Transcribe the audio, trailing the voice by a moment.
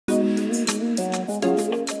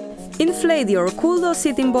Inflate your Cooldot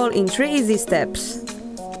Sitting Ball in 3 easy steps.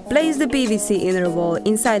 Place the PVC Inner Ball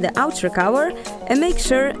inside the outer cover and make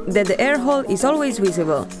sure that the air hole is always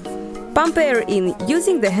visible. Pump air in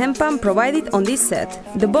using the hand pump provided on this set.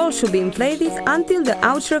 The ball should be inflated until the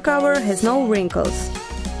outer cover has no wrinkles.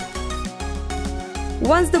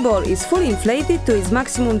 Once the ball is fully inflated to its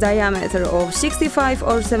maximum diameter of 65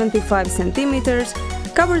 or 75 centimeters,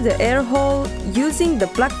 cover the air hole using the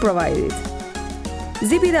plug provided.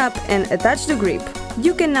 Zip it up and attach the grip.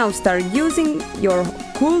 You can now start using your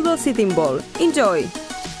Cooldot Sitting Ball. Enjoy!